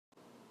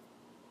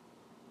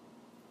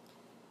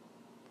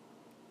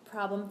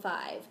Problem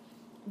 5.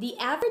 The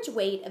average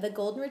weight of a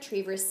golden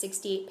retriever is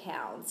 68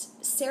 pounds.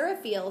 Sarah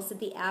feels that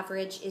the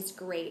average is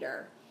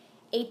greater.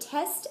 A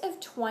test of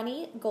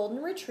 20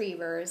 golden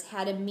retrievers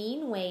had a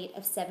mean weight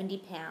of 70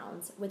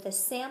 pounds with a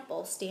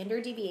sample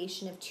standard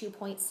deviation of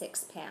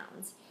 2.6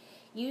 pounds.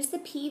 Use the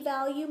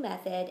p-value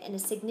method and a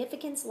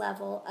significance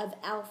level of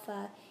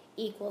alpha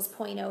equals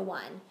 0.01.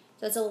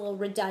 So it's a little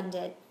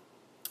redundant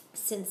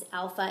since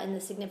alpha and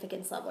the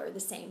significance level are the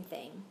same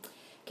thing.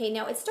 Okay,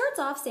 now it starts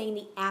off saying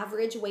the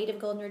average weight of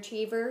golden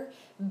retriever,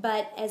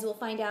 but as we'll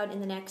find out in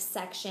the next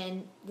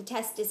section, the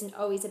test isn't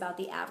always about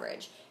the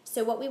average.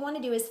 So what we want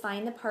to do is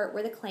find the part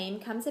where the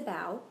claim comes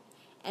about,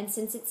 and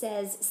since it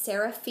says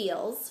Sarah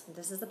feels,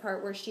 this is the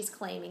part where she's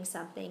claiming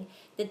something,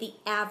 that the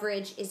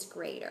average is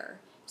greater.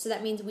 So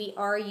that means we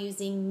are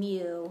using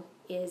mu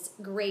is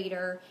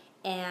greater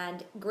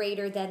and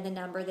greater than the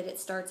number that it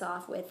starts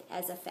off with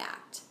as a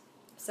fact.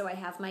 So I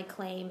have my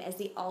claim as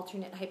the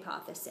alternate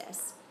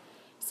hypothesis.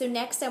 So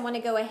next I want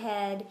to go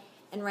ahead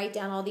and write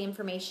down all the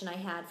information I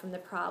had from the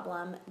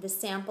problem, the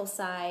sample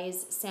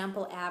size,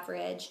 sample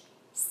average,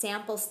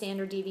 sample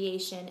standard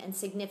deviation, and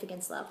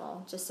significance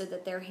level, just so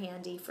that they're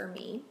handy for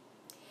me.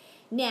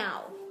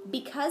 Now,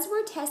 because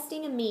we're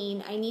testing a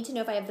mean, I need to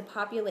know if I have the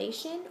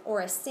population or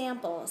a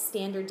sample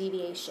standard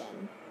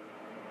deviation.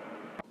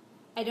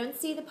 I don't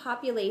see the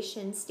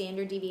population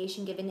standard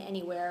deviation given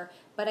anywhere,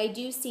 but I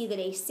do see that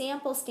a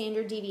sample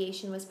standard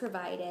deviation was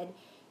provided.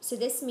 So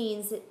this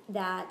means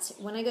that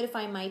when I go to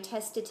find my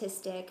test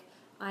statistic,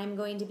 I'm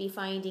going to be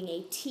finding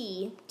a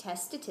T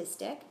test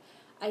statistic.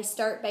 I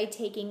start by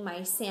taking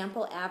my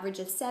sample average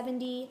of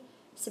 70,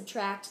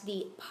 subtract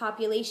the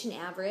population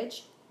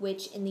average,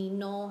 which in the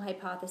null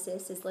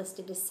hypothesis is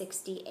listed as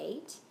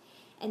 68,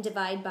 and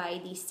divide by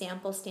the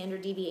sample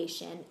standard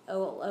deviation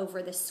all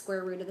over the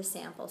square root of the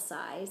sample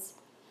size.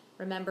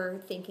 Remember,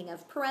 thinking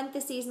of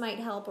parentheses might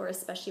help, or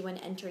especially when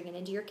entering it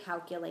into your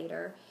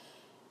calculator.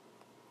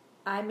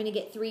 I'm going to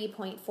get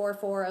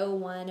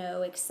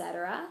 3.44010,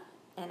 etc.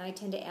 And I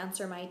tend to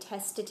answer my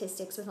test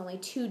statistics with only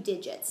 2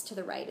 digits to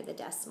the right of the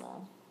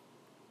decimal.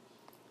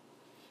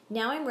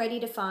 Now I'm ready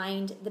to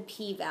find the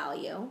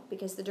p-value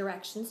because the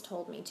directions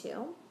told me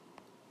to.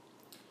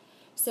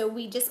 So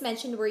we just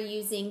mentioned we're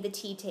using the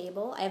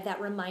t-table. I have that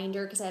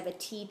reminder because I have a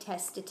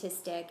t-test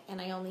statistic and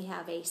I only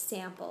have a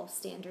sample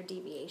standard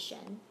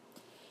deviation.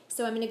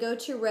 So I'm going to go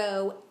to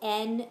row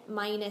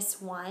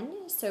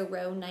n-1, so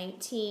row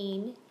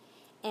 19,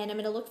 and I'm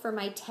going to look for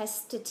my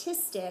test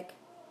statistic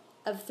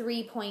of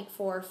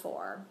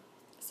 3.44.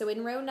 So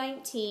in row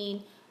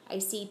 19, I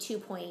see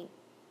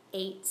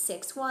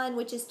 2.861,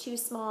 which is too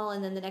small,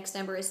 and then the next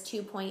number is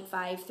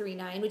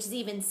 2.539, which is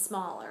even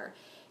smaller.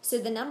 So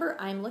the number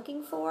I'm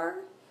looking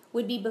for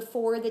would be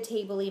before the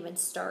table even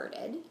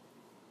started.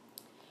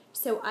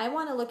 So I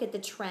want to look at the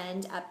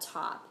trend up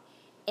top,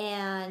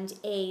 and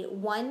a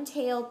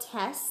one-tailed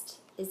test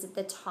is at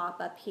the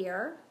top up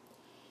here.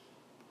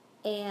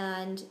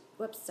 And,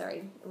 whoops,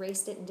 sorry,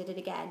 erased it and did it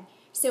again.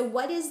 So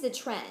what is the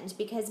trend?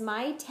 Because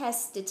my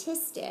test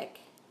statistic,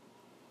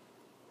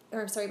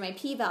 or sorry, my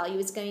p-value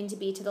is going to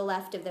be to the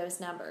left of those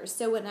numbers.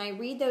 So when I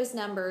read those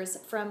numbers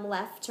from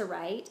left to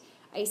right,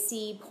 I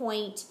see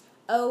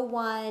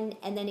 0.01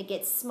 and then it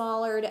gets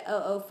smaller to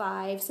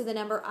 0.005. So the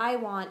number I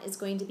want is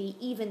going to be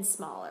even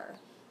smaller.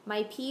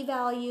 My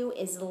p-value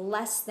is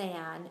less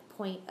than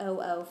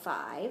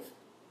 0.005.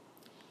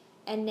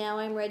 And now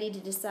I'm ready to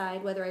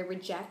decide whether I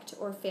reject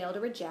or fail to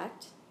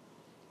reject.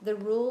 The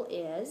rule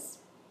is,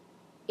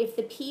 if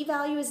the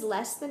p-value is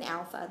less than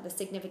alpha, the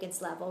significance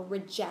level,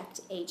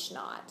 reject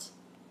h0.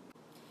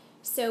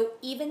 So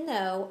even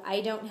though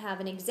I don't have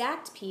an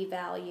exact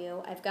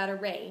p-value, I've got a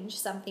range,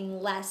 something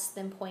less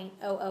than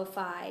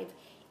 0.005.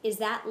 Is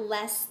that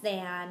less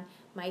than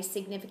my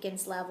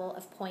significance level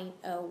of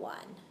 0.01?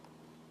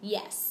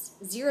 Yes,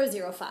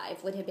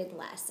 0.005 would have been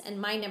less, and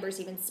my number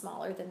is even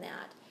smaller than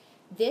that.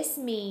 This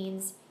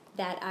means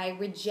that I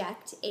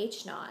reject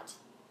h0.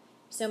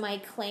 So my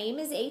claim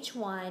is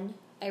h1,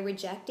 I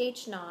reject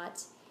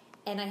h0,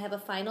 and I have a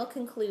final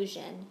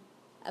conclusion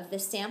of the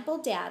sample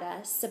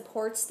data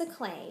supports the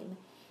claim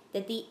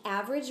that the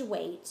average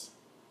weight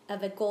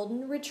of a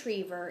golden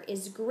retriever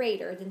is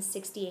greater than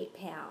 68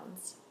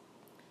 pounds.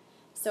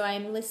 So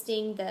I'm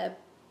listing the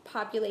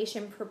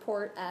population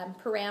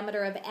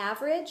parameter of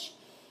average.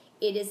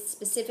 It is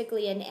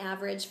specifically an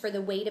average for the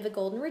weight of a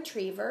golden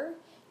retriever.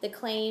 The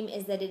claim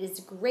is that it is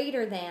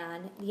greater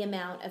than the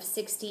amount of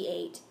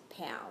 68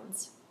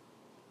 pounds.